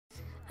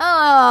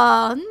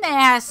Oh,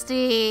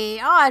 nasty.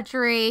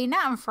 Audrey,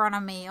 not in front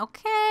of me,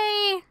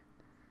 okay?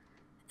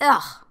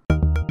 Ugh.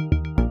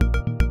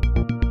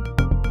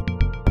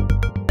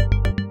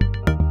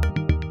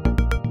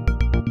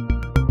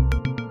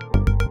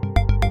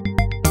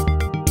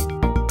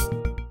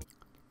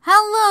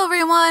 Hello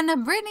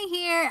everyone, Brittney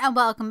here, and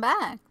welcome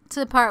back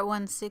to part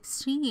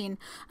 116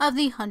 of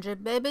the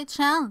 100 Baby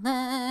Challenge.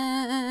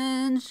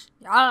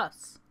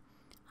 Yes!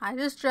 I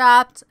just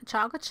dropped a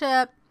chocolate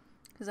chip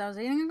because I was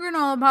eating a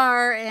granola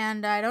bar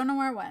and I don't know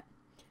where it went.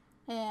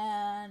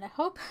 And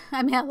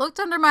I looked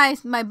under my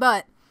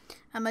butt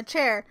on my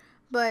chair,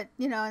 but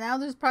you know, now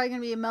there's probably going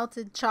to be a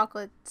melted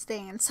chocolate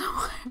stain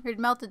somewhere, or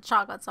melted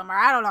chocolate somewhere,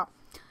 I don't know.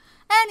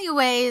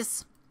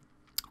 Anyways,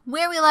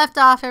 where we left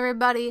off,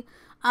 everybody,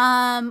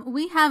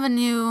 we have a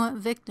new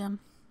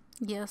victim.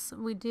 Yes,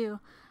 we do.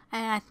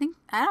 And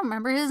I don't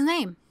remember his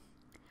name.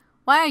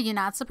 Why are you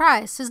not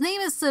surprised? His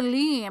name is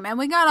Salim, and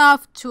we got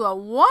off to a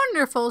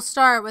wonderful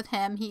start with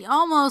him. He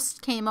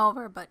almost came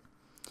over, but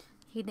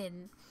he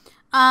didn't.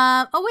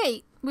 Oh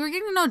wait, we were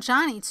getting to know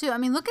Johnny too. I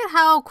mean, look at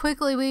how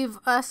quickly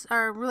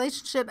our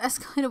relationship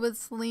escalated with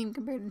Salim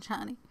compared to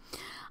Johnny.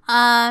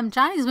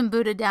 Johnny's been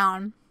booted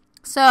down.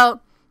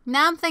 So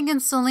now I'm thinking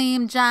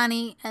Salim,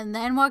 Johnny, and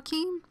then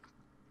Joaquin.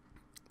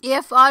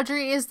 If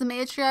Audrey is the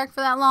matriarch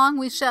for that long,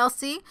 we shall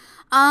see.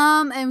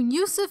 And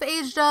Yusuf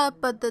aged up,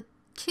 but the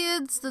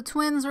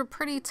twins were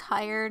pretty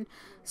tired.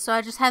 So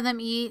I just had them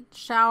eat,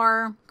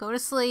 shower, go to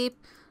sleep.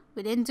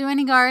 We didn't do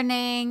any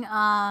gardening.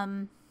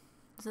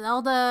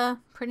 Zelda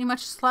pretty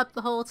much slept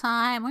the whole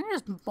time. We were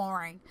just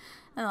boring.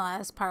 And the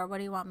last part, what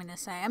do you want me to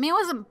say? I mean, it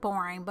wasn't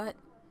boring, but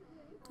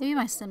maybe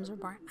my Sims were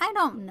boring. I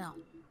don't know.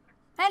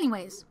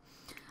 Anyways,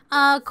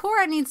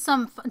 Cora needs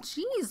some fun.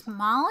 Jeez,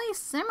 Molly,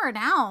 simmer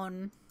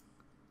down.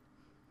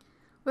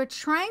 We're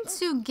trying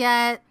to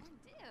get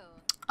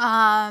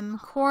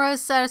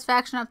Cora's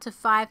satisfaction up to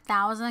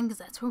 5,000 because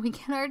that's where we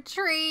get our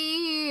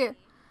tree.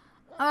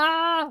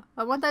 I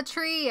want that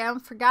tree. I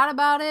forgot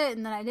about it,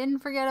 and then I didn't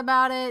forget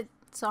about it,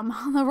 so I'm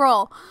on the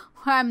roll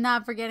where I'm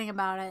not forgetting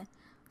about it.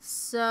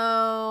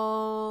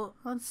 So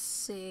let's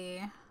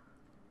see.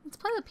 Let's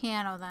play the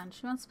piano then.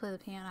 She wants to play the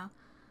piano.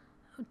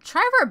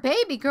 Trevor,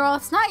 baby girl,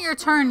 it's not your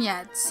turn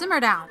yet. Simmer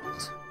down.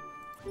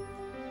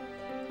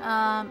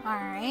 All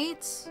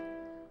right.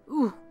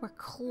 Ooh, we're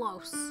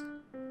close.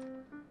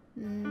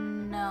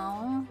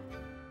 No.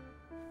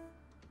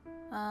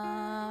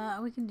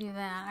 We can do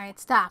that. Alright,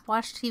 stop.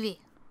 Watch TV.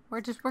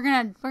 We're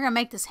gonna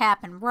make this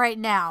happen right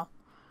now.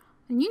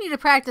 And you need to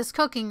practice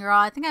cooking, girl.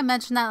 I think I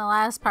mentioned that in the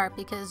last part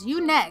because you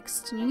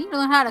next. You need to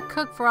learn how to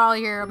cook for all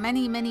your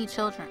many, many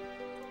children.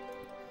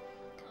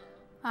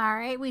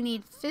 Alright, we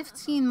need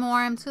 15 more.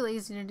 I'm too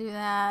lazy to do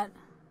that.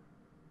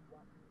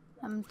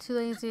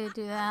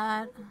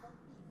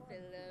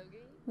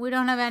 We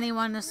don't have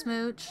anyone to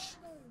smooch.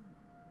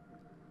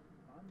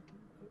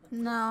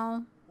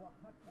 No.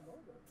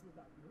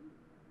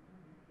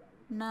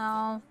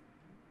 No.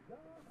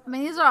 I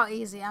mean, these are all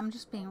easy. I'm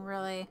just being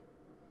really,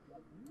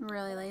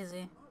 really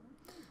lazy.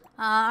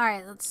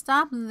 Alright, let's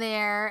stop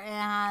there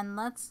and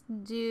let's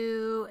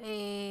do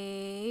a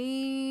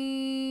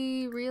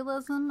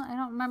realism. I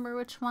don't remember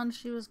which one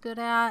she was good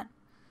at.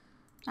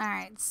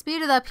 Alright,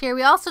 speed it up here.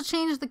 We also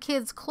changed the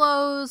kids'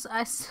 clothes.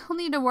 I still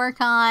need to work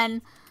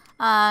on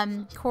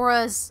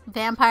Cora's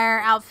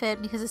vampire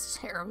outfit because it's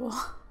terrible.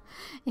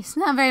 It's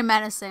not very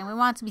menacing. We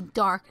want it to be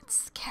dark and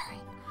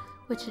scary,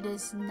 which it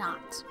is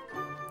not.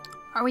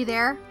 Are we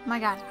there? Oh my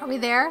god, are we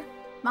there?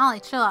 Molly,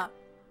 chill out.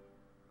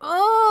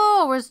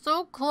 Oh, we're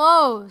so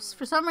close.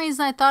 For some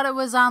reason, I thought it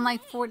was on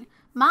like 40.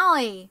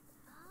 Molly!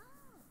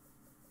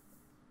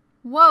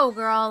 Whoa,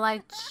 girl,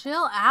 like,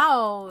 chill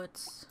out.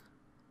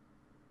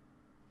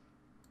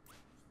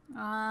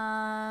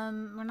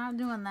 We're not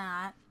doing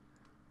that.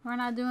 We're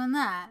not doing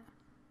that.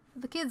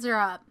 The kids are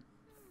up.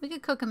 We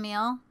could cook a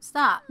meal.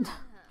 Stop.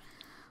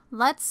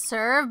 Let's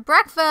serve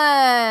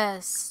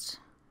breakfast.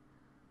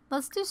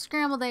 Let's do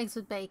scrambled eggs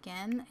with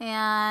bacon.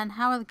 And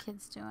how are the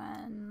kids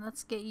doing?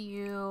 Let's get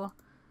you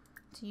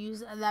to use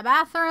the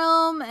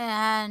bathroom.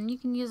 And you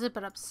can use it,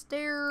 but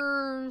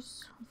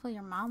upstairs. Hopefully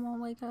your mom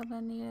won't wake up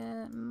and need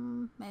it.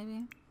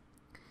 Maybe.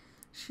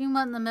 She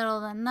went in the middle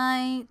of the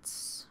night.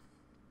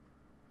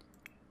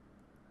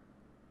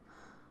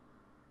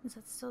 Is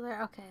it still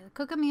there? Okay, the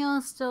cook a meal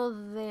is still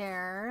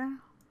there.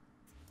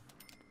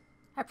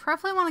 I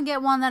preferably want to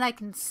get one that I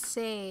can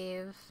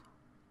save.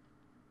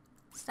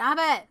 Stop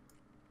it!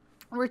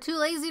 We're too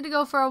lazy to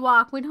go for a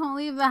walk. We don't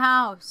leave the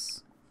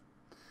house.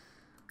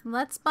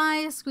 Let's buy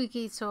a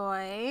squeaky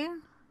toy.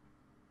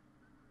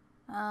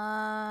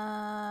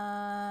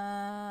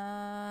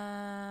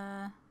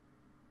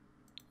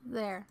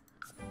 There.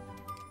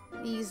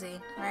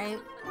 Easy, right?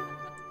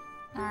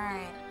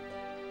 Alright.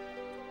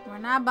 We're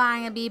not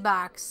buying a bee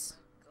box.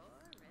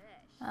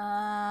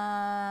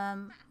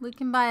 We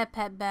can buy a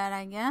pet bed,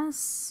 I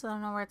guess. I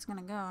don't know where it's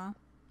gonna go.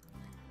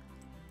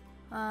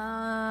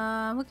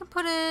 We can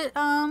put it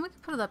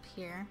up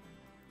here.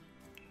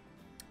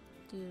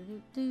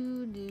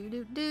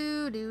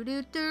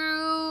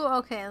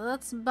 Okay,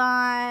 let's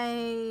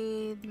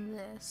buy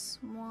this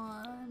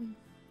one.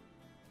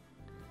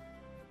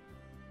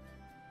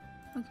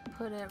 We can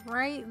put it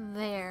right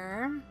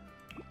there.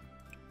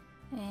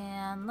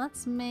 And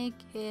let's make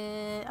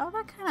it... Oh,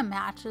 that kind of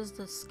matches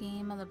the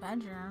scheme of the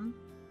bedroom.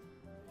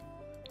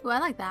 Ooh, I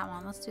like that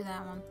one. Let's do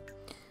that one.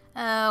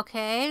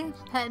 Okay,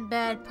 pet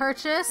bed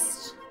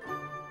purchased.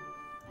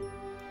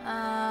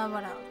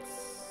 What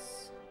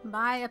else?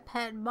 Buy a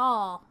pet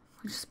ball.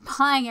 We're just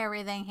buying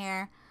everything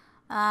here.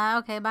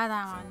 Okay, buy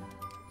that one.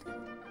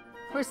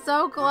 We're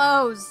so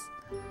close.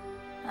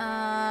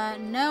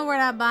 No, we're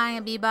not buying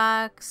a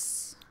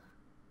B-box.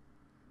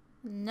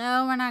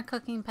 No, we're not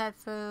cooking pet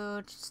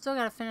food. She's still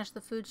gotta finish the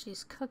food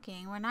she's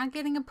cooking. We're not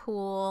getting a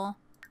pool.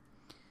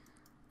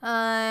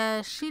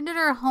 She did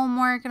her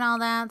homework and all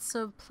that,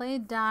 so play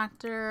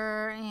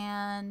doctor,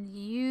 and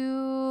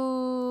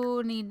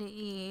you need to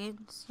eat,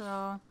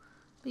 so,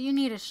 but you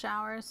need a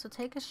shower, so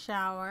take a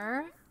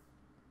shower.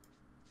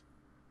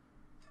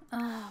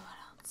 What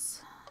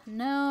else?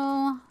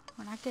 No,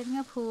 we're not getting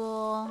a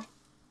pool.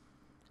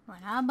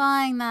 We're not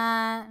buying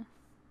that.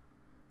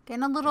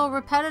 Getting a little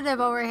repetitive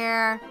over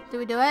here. Did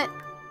we do it?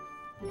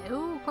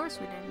 No, of course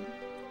we didn't.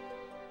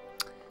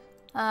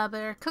 But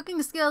her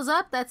cooking skills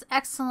up. That's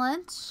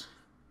excellent.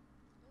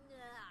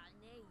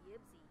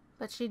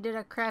 But she did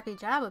a crappy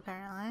job,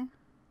 apparently.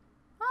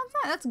 Oh,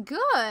 that's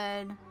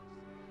good.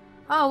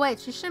 Oh, wait.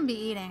 She shouldn't be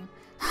eating.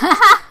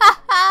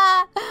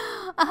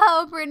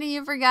 Oh, Brittney,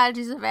 you forgot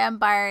she's a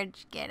vampire and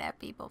she can't have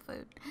people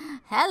food.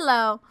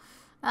 Hello.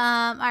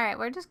 Alright,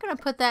 we're just going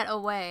to put that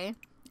away.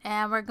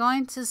 And we're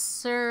going to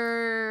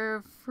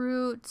serve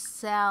fruit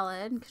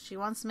salad because she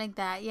wants to make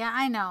that. Yeah,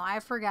 I know. I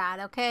forgot.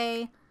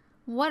 Okay.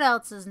 What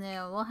else is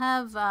new? We'll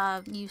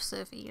have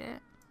Yusuf eat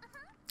it.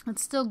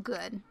 It's still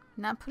good.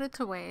 Not put it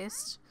to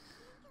waste.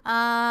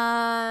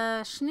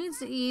 She needs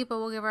to eat, but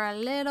we'll give her a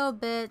little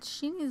bit.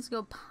 She needs to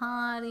go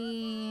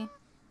potty.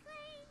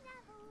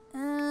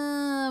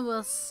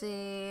 We'll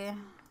see.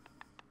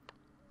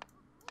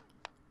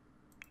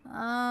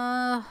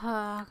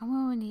 Come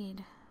on, we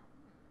need.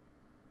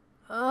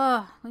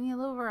 We need a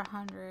little over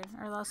 100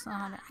 or less than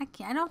 100.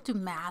 I don't do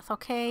math,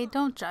 okay?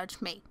 Don't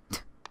judge me.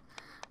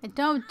 I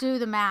don't do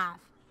the math.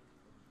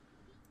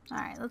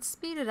 Alright, let's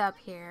speed it up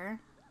here.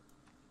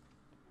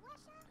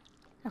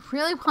 I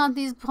really want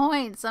these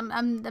points.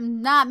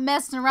 I'm not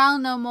messing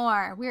around no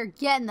more. We are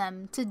getting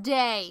them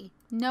today.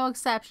 No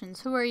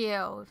exceptions. Who are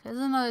you? There's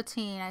another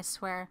teen, I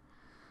swear.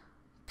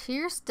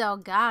 Pierce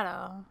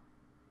Delgado.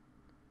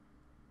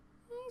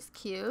 He's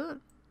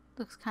cute.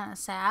 Looks kind of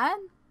sad.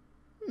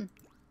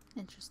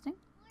 Interesting.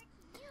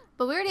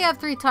 But we already have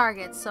 3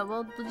 targets, so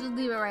we'll just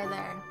leave it right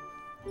there.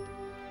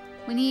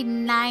 We need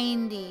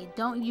 90.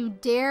 Don't you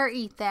dare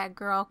eat that,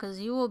 girl,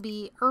 because you will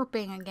be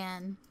erping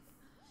again.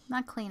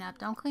 Not clean up.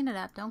 Don't clean it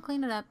up. Don't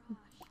clean it up.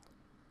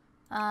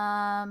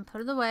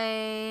 Put it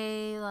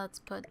away. Let's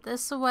put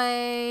this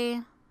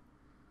away.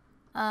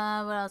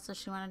 What else does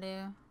she want to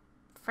do?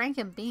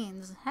 Franken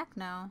beans? Heck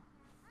no.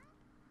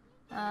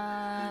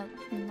 No.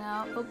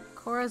 Oh,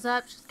 Cora's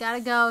up. She's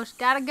gotta go. She's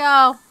gotta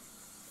go.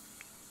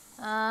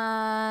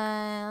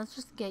 Let's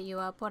just get you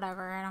up.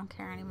 Whatever. I don't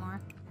care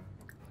anymore.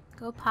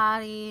 Go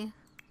potty.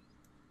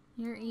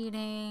 You're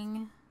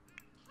eating.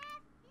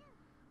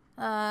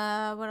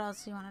 What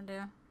else do you want to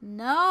do?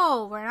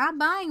 No, we're not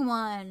buying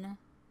one.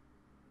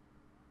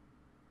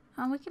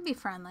 Oh, we can be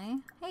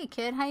friendly. Hey,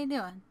 kid, how you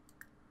doing?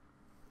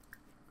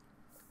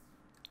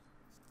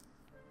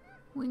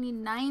 We need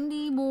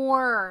 90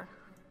 more.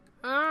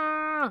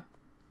 Alright,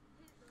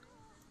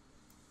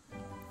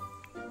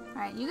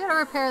 you gotta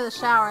repair the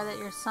shower that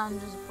your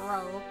son just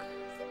broke.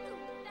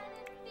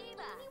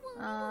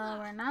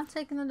 We're not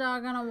taking the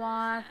dog on a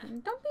walk.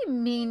 Don't be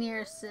mean to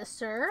your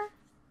sister.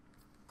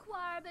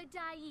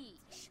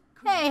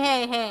 Hey.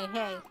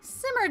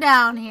 Simmer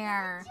down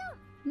here.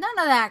 None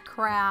of that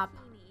crap.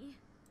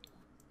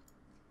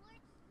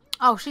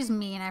 Oh, she's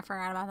mean. I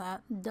forgot about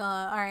that. Duh.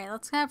 Alright,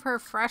 let's have her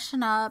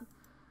freshen up.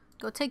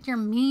 Go take your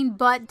mean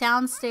butt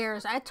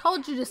downstairs. I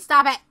told you to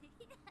stop it.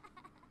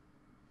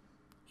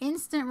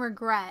 Instant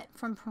regret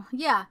from...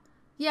 Yeah,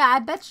 I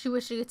bet you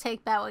wish you could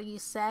take back what you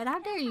said. How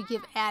dare you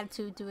give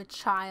attitude to a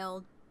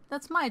child?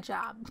 That's my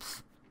job.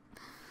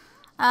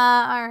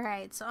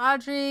 Alright, so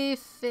Audrey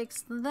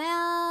fixed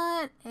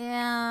that.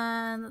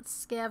 And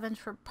let's scavenge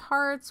for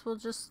parts. We'll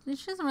just...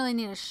 She doesn't really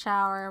need a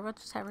shower. We'll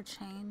just have her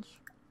change.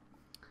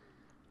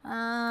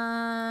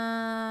 Yeah,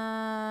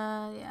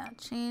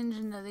 change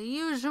into the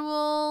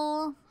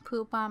usual.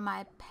 Poop on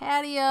my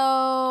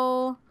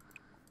patio.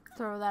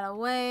 Throw that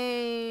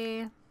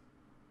away.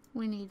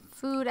 We need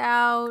food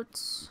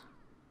out.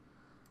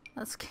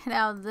 Let's get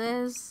out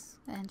this.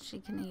 And she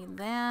can eat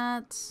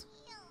that.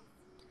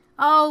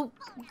 Oh,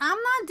 I'm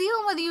not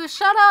dealing with you.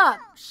 Shut up.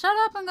 Shut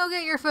up and go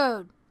get your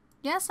food.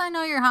 Yes, I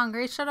know you're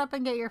hungry. Shut up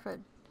and get your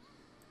food.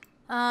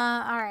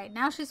 Alright.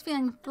 Now she's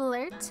feeling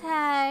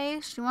flirty.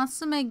 She wants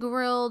to make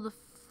grilled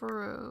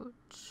fruit.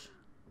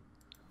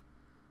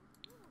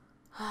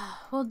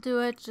 We'll do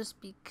it just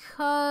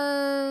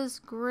because.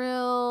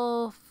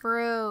 Grill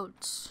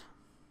fruit.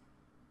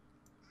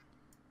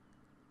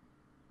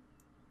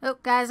 Oh,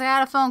 guys, I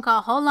got a phone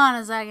call. Hold on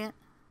a second.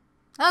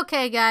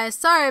 Okay, guys,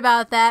 sorry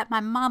about that.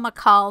 My mama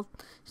called.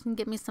 She can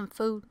get me some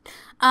food.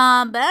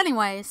 But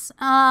anyways,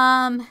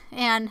 and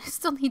I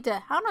still need to,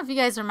 I don't know if you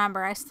guys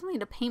remember, I still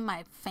need to paint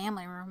my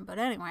family room, but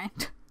anyway.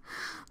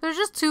 There's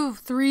just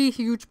 3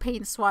 huge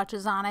paint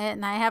swatches on it,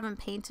 and I haven't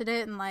painted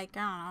it in like, I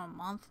don't know, a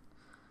month,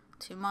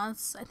 2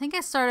 months. I think I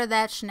started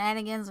that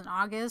shenanigans in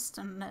August,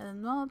 and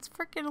well, it's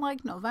freaking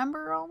like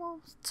November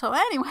almost. So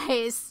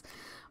anyways,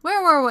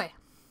 where were we?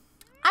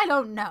 I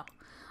don't know.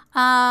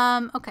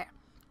 Okay.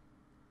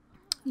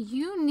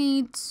 You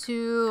need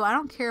to, I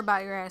don't care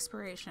about your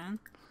aspiration.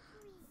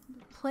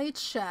 Play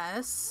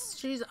chess.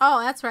 She's,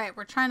 oh, that's right.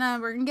 We're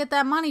gonna get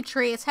that money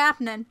tree. It's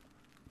happening.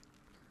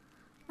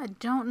 I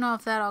don't know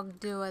if that'll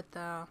do it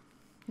though.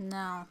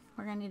 No,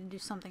 we're gonna need to do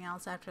something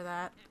else after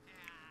that.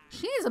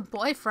 She needs a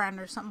boyfriend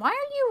or something. Why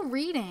are you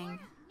reading?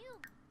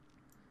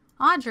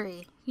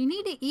 Audrey, you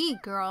need to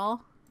eat,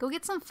 girl. Go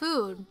get some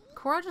food.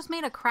 Cora just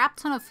made a crap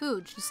ton of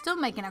food. She's still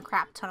making a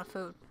crap ton of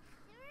food.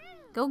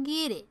 Go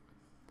get it.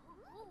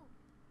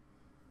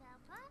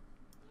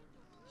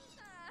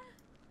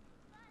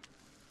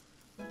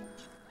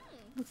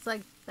 Looks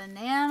like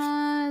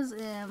bananas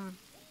and...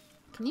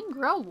 Can you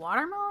grow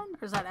watermelon?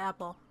 Or is that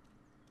apple?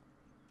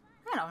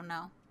 I don't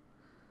know.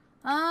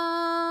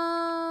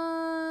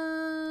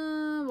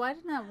 Why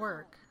didn't that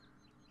work?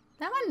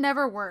 That one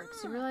never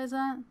works. You realize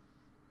that?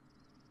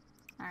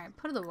 Alright,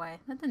 put it away.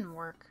 That didn't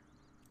work.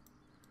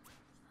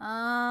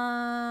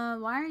 Why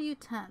are you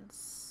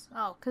tense?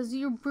 Oh, because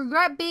you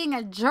regret being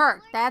a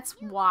jerk. That's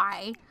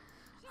why.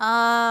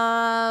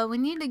 We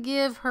need to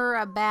give her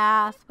a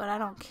bath, but I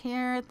don't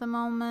care at the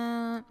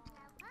moment.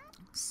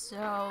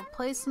 So,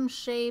 play some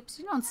shapes.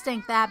 You don't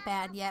stink that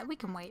bad yet. We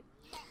can wait.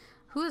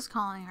 Who is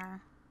calling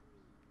her?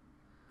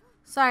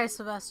 Sorry,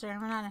 Sylvester.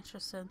 We're not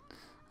interested.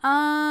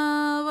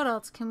 What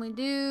else can we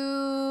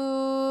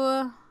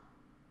do?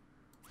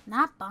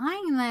 Not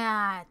buying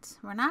that.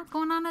 We're not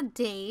going on a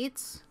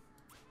date.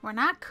 We're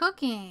not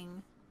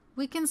cooking.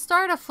 We can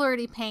start a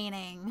flirty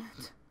painting.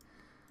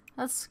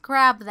 Let's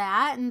grab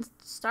that and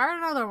start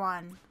another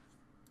one.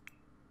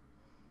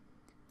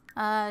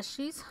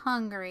 She's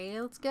hungry.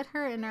 Let's get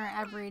her in her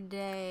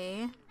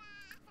everyday.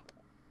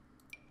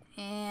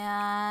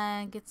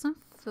 And get some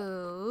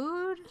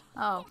food.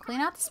 Oh,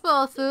 clean out the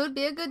spoiled food.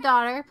 Be a good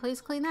daughter.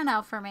 Please clean that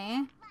out for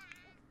me.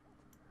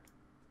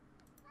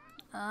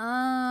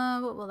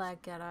 What will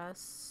that get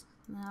us?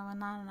 No,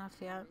 not enough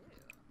yet.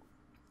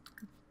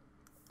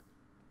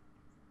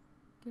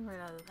 Get rid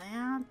of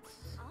that.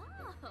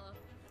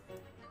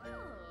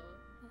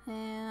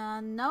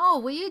 And no,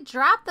 will you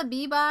drop the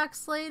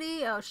B-box,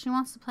 lady? Oh, she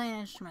wants to play an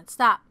instrument.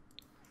 Stop.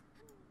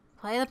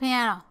 Play the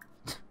piano.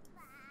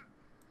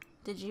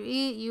 Did you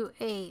eat? You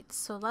ate.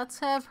 So let's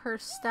have her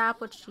stop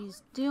what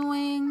she's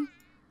doing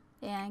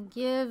and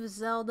give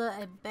Zelda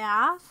a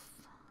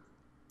bath.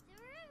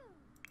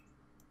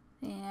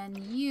 And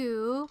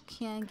you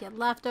can get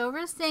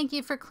leftovers. Thank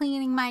you for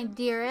cleaning, my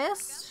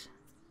dearest.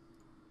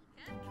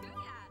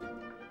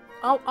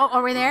 Oh,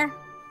 are we there?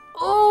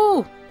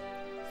 Oh!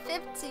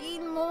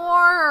 15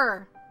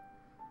 more!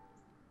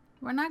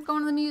 We're not going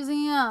to the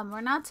museum.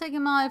 We're not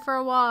taking Molly for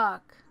a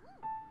walk.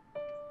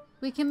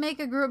 We can make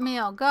a group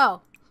meal.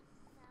 Go.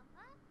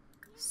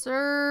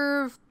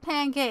 Serve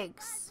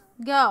pancakes.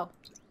 Go.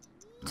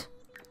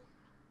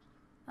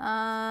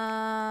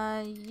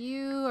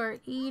 You are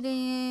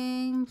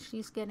eating.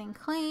 She's getting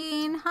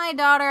clean. Hi,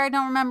 daughter. I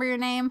don't remember your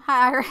name.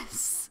 Hi,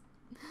 Iris.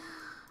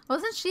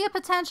 Wasn't she a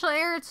potential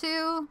heir,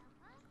 too?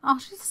 Oh,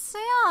 she's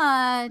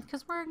sad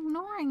because we're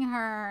ignoring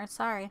her.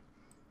 Sorry.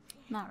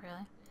 Not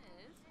really.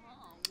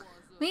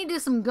 We need to do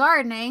some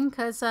gardening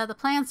because the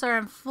plants are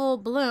in full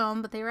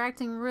bloom, but they were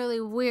acting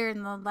really weird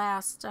in the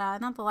last,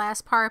 not the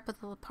last part,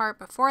 but the part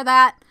before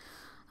that.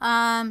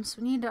 So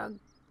we need to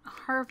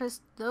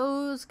harvest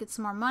those, get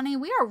some more money.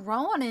 We are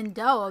rolling in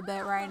dough a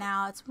bit right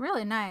now. It's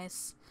really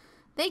nice.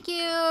 Thank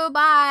you.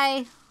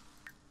 Bye.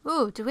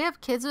 Ooh, do we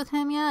have kids with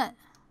him yet?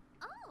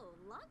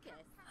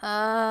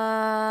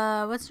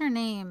 What's her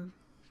name?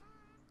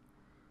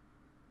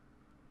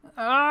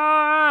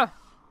 Paolo.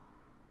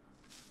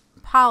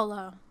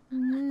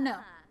 No.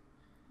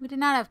 We did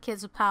not have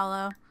kids with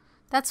Paolo.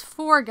 That's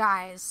 4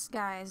 guys,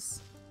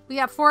 guys. We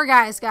got 4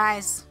 guys,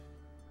 guys.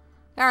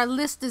 Our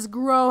list is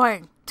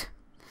growing.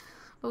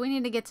 But we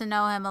need to get to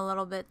know him a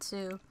little bit,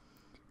 too.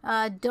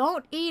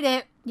 Don't eat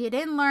it. You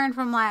didn't learn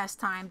from last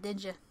time,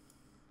 did you?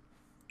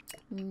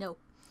 Nope.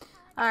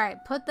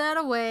 Alright, put that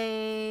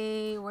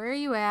away. Where are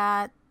you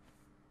at?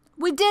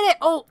 We did it!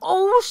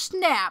 Oh,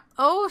 snap!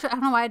 Oh, I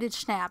don't know why I did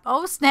snap.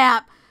 Oh,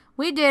 snap!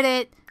 We did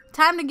it!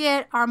 Time to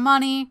get our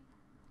money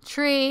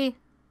tree.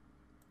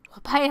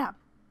 Well, bam!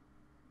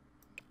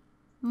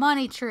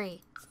 Money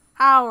tree.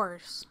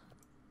 Ours.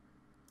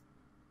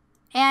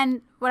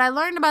 And what I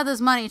learned about this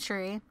money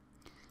tree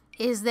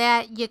is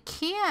that you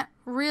can't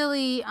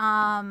really,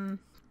 where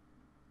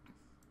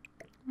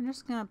I'm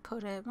just gonna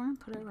put it, we're gonna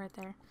put it right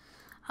there.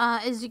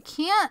 Is you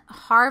can't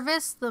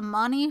harvest the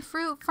money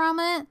fruit from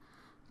it,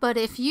 but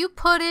if you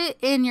put it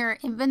in your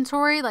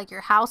inventory, like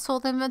your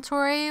household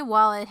inventory,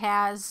 while it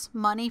has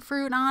money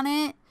fruit on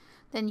it,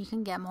 then you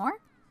can get more.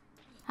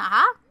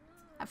 Haha,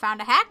 I found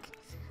a hack.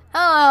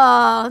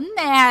 Oh,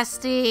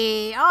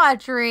 nasty.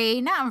 Audrey,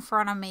 not in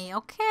front of me,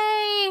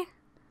 okay?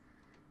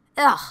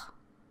 Ugh.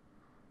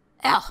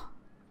 Ugh.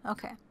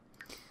 Okay.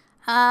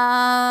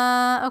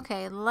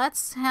 Okay,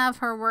 let's have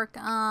her work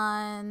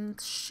on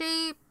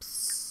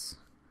shapes.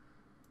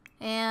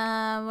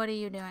 And what are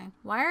you doing?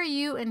 Why are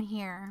you in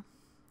here?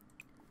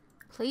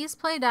 Please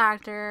play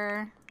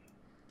doctor.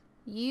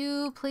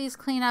 You please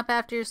clean up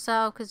after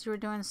yourself because you were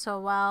doing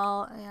so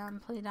well.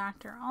 And play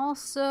doctor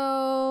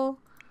also.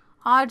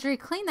 Audrey,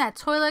 clean that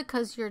toilet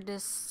because you're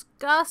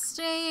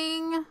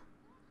disgusting.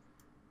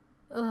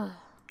 Ugh.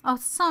 Oh,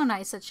 it's so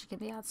nice that she can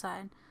be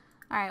outside.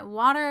 Alright,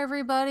 water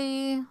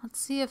everybody. Let's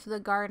see if the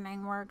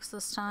gardening works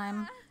this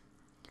time.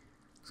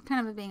 It's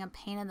kind of being a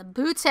pain in the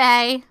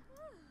booty.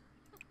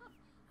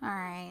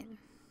 Alright.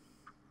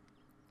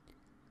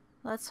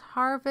 Let's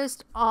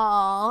harvest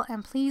all.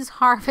 And please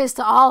harvest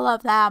all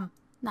of them.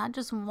 Not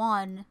just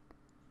one.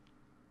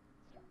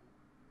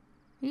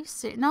 Are you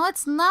serious? No,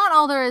 it's not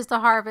all there is to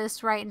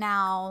harvest right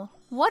now.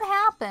 What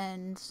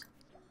happened?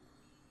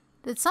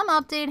 Did some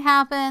update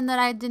happen that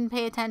I didn't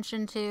pay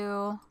attention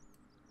to?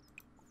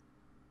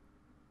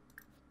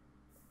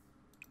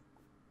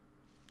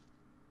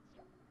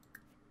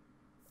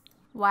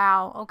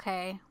 Wow,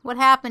 okay. What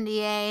happened,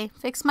 EA?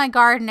 Fix my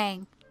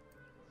gardening.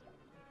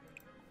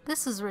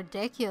 This is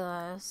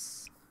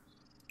ridiculous.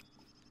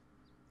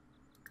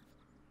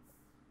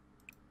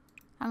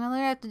 I'm gonna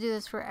literally have to do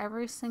this for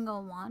every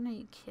single one. Are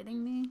you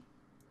kidding me?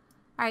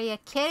 Are you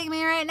kidding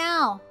me right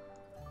now?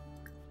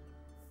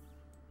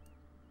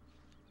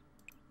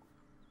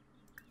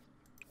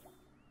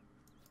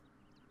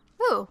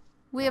 Ooh,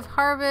 we have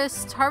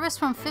harvest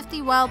from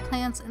 50 wild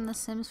plants in The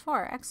Sims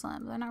 4.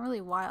 Excellent. They're not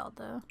really wild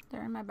though.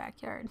 They're in my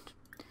backyard.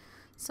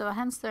 So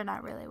hence they're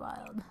not really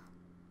wild.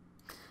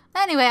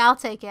 Anyway, I'll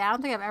take it. I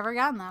don't think I've ever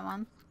gotten that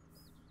one.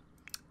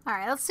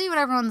 Alright, let's see what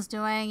everyone's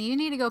doing. You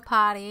need to go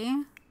potty.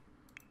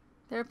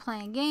 They're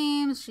playing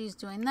games. She's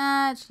doing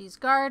that. She's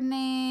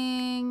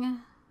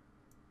gardening.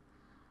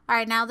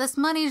 Alright, now this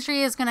money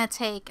tree is going to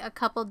take a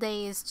couple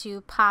days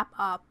to pop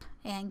up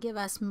and give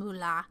us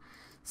moolah.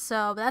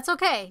 So, but that's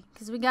okay,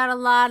 because we got a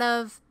lot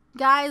of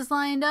guys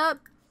lined up.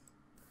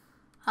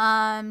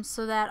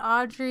 So that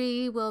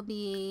Audrey will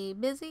be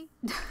busy.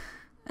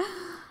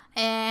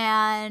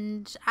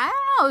 And I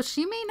don't know,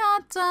 she may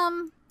not,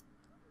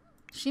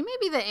 she may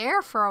be the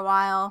heir for a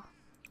while.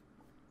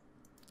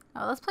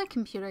 Oh, let's play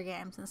computer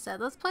games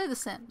instead. Let's play The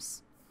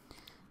Sims.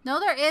 No,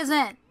 there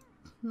isn't.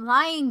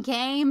 Lying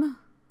game.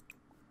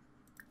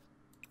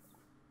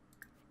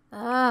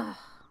 Ugh,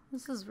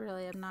 this is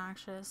really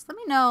obnoxious. Let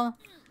me know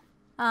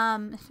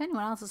if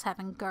anyone else is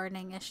having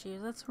gardening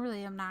issues. That's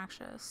really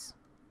obnoxious.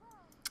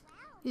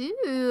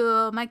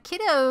 Ooh, my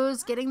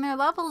kiddos getting their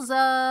levels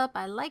up.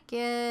 I like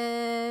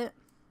it.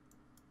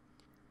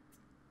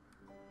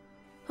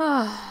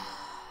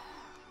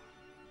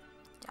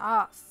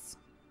 Yes.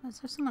 Is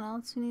there someone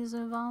else who needs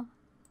to evolve?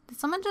 Did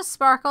someone just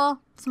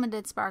sparkle? Someone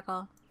did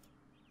sparkle.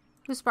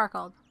 Who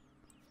sparkled?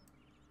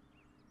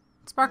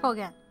 Sparkle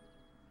again.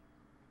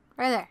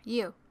 Right there.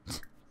 You.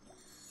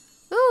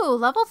 Ooh,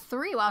 level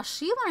 3. Wow,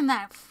 she learned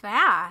that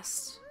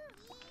fast.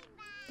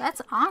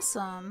 That's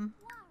awesome.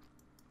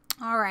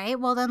 Alright,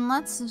 well then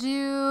let's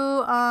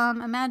do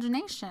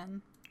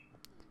imagination.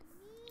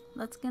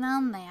 Let's get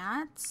on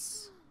that.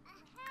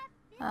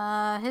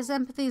 His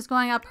empathy is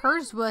going up.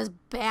 Hers was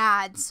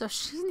bad, so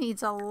she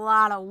needs a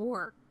lot of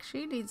work.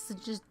 She needs to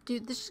just do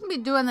this. She's gonna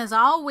be doing this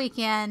all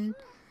weekend.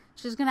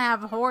 She's gonna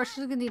have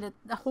she's gonna need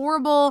a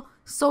horrible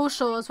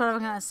social is what I'm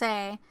gonna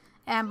say.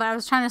 But I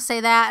was trying to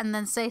say that and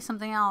then say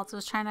something else. I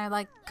was trying to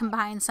like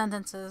combine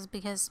sentences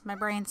because my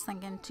brain's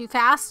thinking too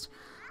fast.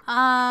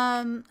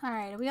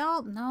 Alright, we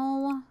all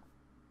know.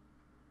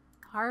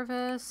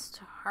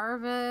 Harvest.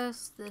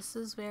 This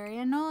is very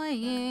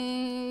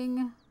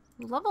annoying.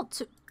 Level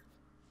 2.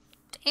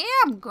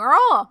 Damn,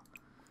 girl.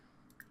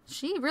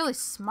 She really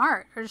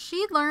smart. Or does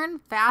she learn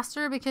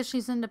faster because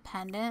she's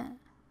independent?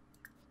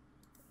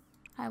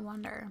 I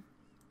wonder.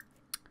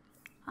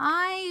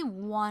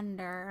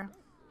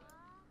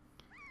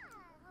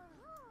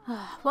 Well,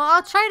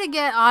 I'll try to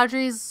get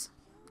Audrey's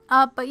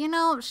up, but you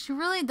know, she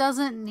really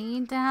doesn't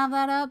need to have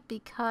that up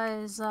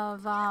because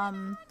of,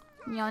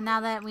 you know, now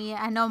that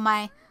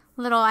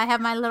I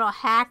have my little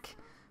hack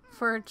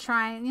for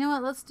trying, you know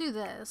what, let's do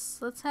this.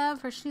 Let's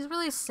have her, she's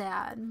really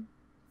sad.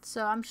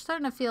 So I'm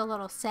starting to feel a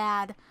little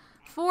sad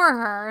for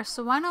her.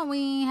 So why don't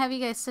we have you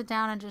guys sit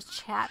down and just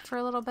chat for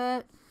a little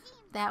bit?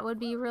 That would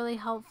be really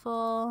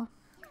helpful.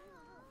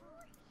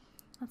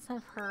 Let's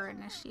have her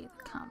initiate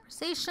the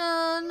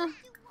conversation.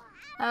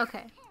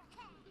 Okay.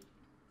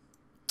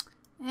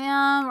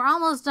 And we're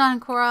almost done,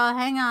 Cora.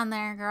 Hang on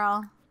there,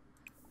 girl.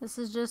 This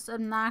is just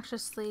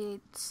obnoxiously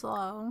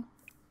slow.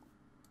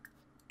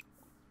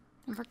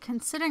 And for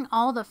considering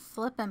all the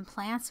flippin'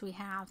 plants we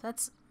have,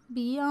 that's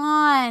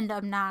beyond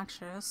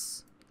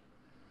obnoxious.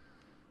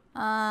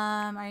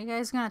 Are you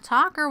guys gonna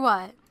talk or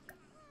what?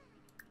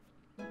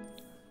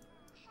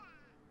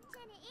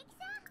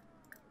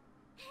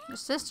 Your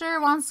sister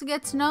wants to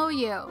get to know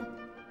you.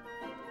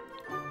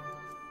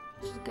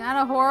 She's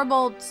got a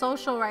horrible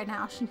social right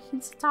now. She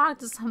needs to talk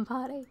to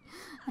somebody.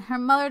 And her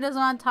mother doesn't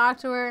want to talk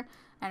to her.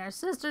 And her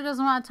sister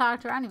doesn't want to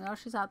talk to her. I don't even know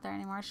if she's out there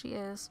anymore. She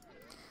is.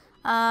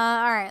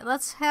 Alright,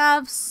 let's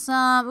have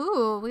some...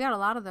 Ooh, we got a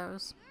lot of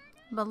those.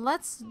 But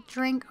let's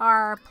drink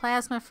our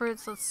plasma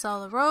fruits. Let's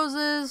sell the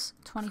roses.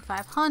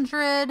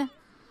 2,500.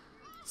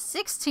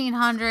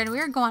 1,600.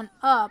 We're going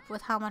up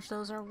with how much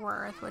those are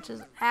worth, which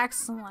is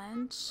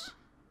excellent.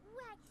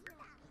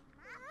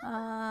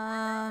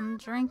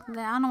 Drink that.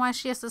 I don't know why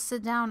she has to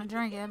sit down and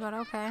drink it, but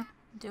okay.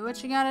 Do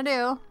what you gotta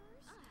do.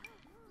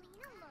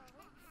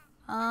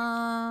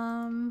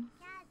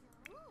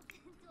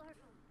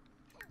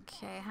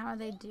 Okay, how are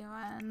they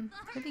doing?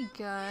 Pretty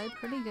good,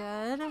 pretty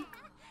good.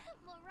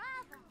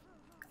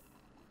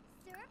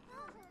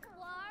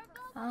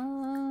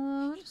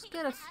 Just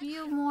get a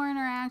few more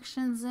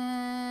interactions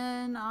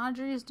in.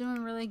 Audrey's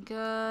doing really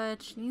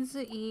good. She needs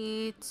to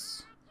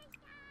eat.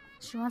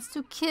 She wants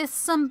to kiss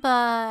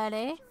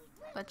somebody,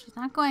 but she's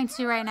not going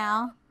to right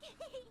now.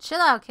 Chill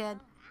out,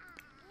 kid.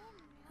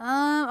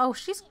 Oh,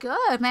 she's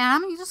good,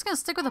 man. I'm just gonna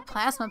stick with the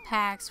plasma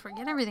packs.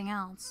 Forget everything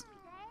else.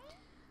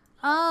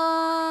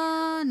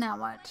 Now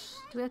what?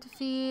 Do we have to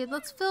feed?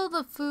 Let's fill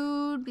the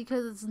food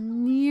because it's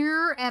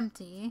near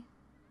empty.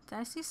 Did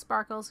I see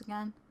sparkles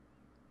again?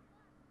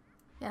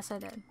 Yes, I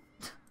did.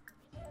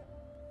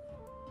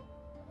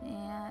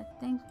 Yeah, I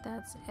think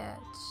that's it.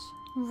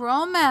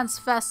 Romance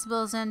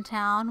festival's in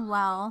town.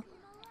 Well,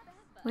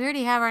 we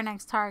already have our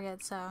next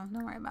target, so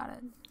don't worry about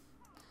it.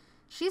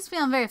 She's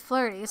feeling very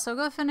flirty, so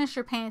go finish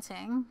your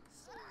painting.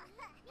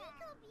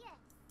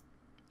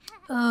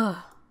 Ugh.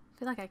 I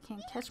feel like I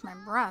can't catch my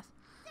breath.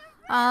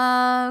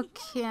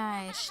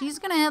 Okay, she's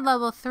gonna hit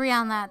level 3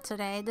 on that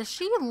today. Does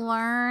she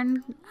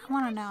learn? I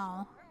want to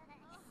know.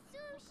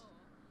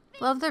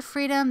 Love their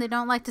freedom. They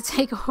don't like to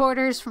take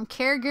orders from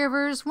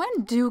caregivers.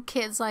 When do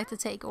kids like to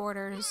take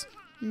orders?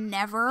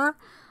 Never.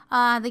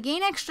 They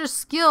gain extra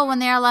skill when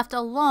they are left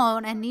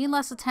alone and need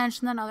less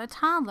attention than other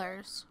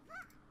toddlers.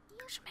 We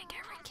should make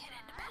every kid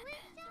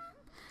independent.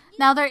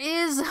 Now there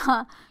is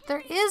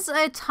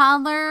a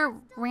toddler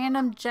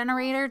random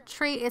generator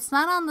trait. It's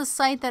not on the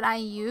site that I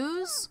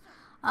use,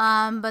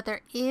 but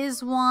there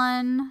is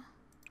one.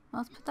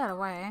 Let's put that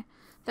away.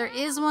 There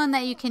is one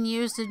that you can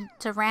use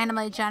to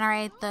randomly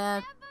generate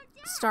the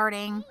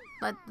starting,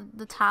 but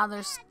the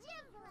toddler's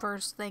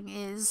first thing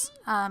is.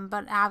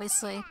 But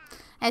obviously,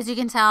 as you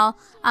can tell,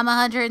 I'm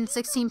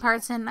 116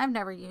 parts in. I've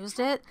never used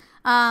it,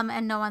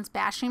 and no one's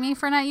bashing me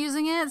for not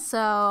using it, so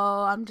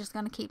I'm just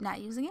gonna keep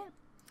not using it.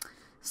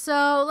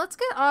 So let's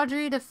get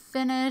Audrey to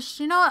finish.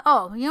 You know what?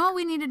 Oh, you know what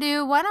we need to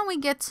do? Why don't we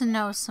get to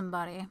know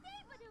somebody?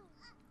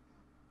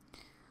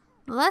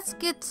 Let's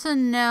get to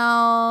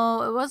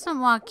know. It wasn't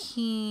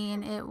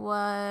Joaquin. It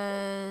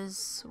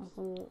was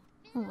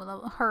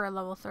her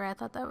level 3. I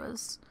thought that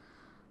was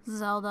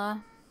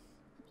Zelda.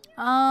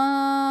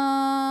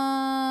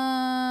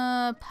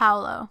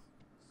 Paolo.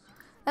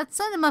 That's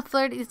sending him a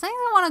flirty. He's saying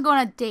I want to go on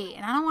a date,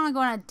 and I don't want to go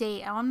on a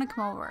date. I want him to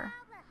come over.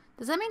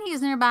 Does that mean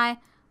he's nearby?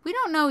 We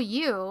don't know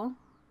you.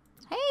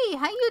 Hey,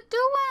 how you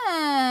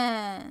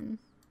doing?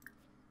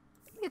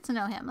 Get to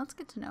know him. Let's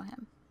get to know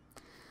him.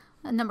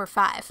 Number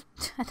 5.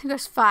 I think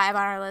there's 5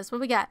 on our list. What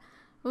we got?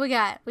 What we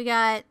got? We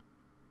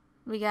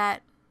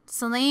got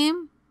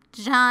Salim,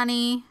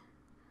 Johnny,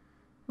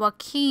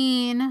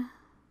 Joaquin.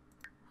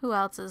 Who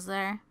else is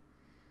there?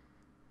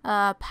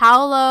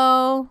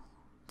 Paolo.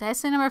 Did I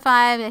say number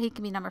 5? Yeah, he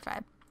can be number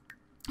 5.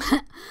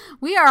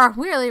 We are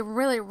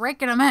really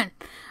raking them in.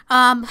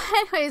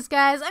 Anyways,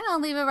 guys, I'm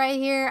gonna leave it right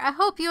here. I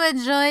hope you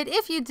enjoyed.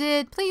 If you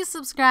did, please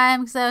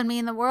subscribe because that would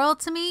mean the world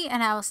to me.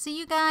 And I will see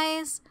you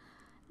guys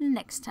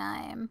next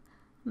time.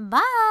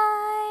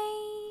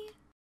 Bye.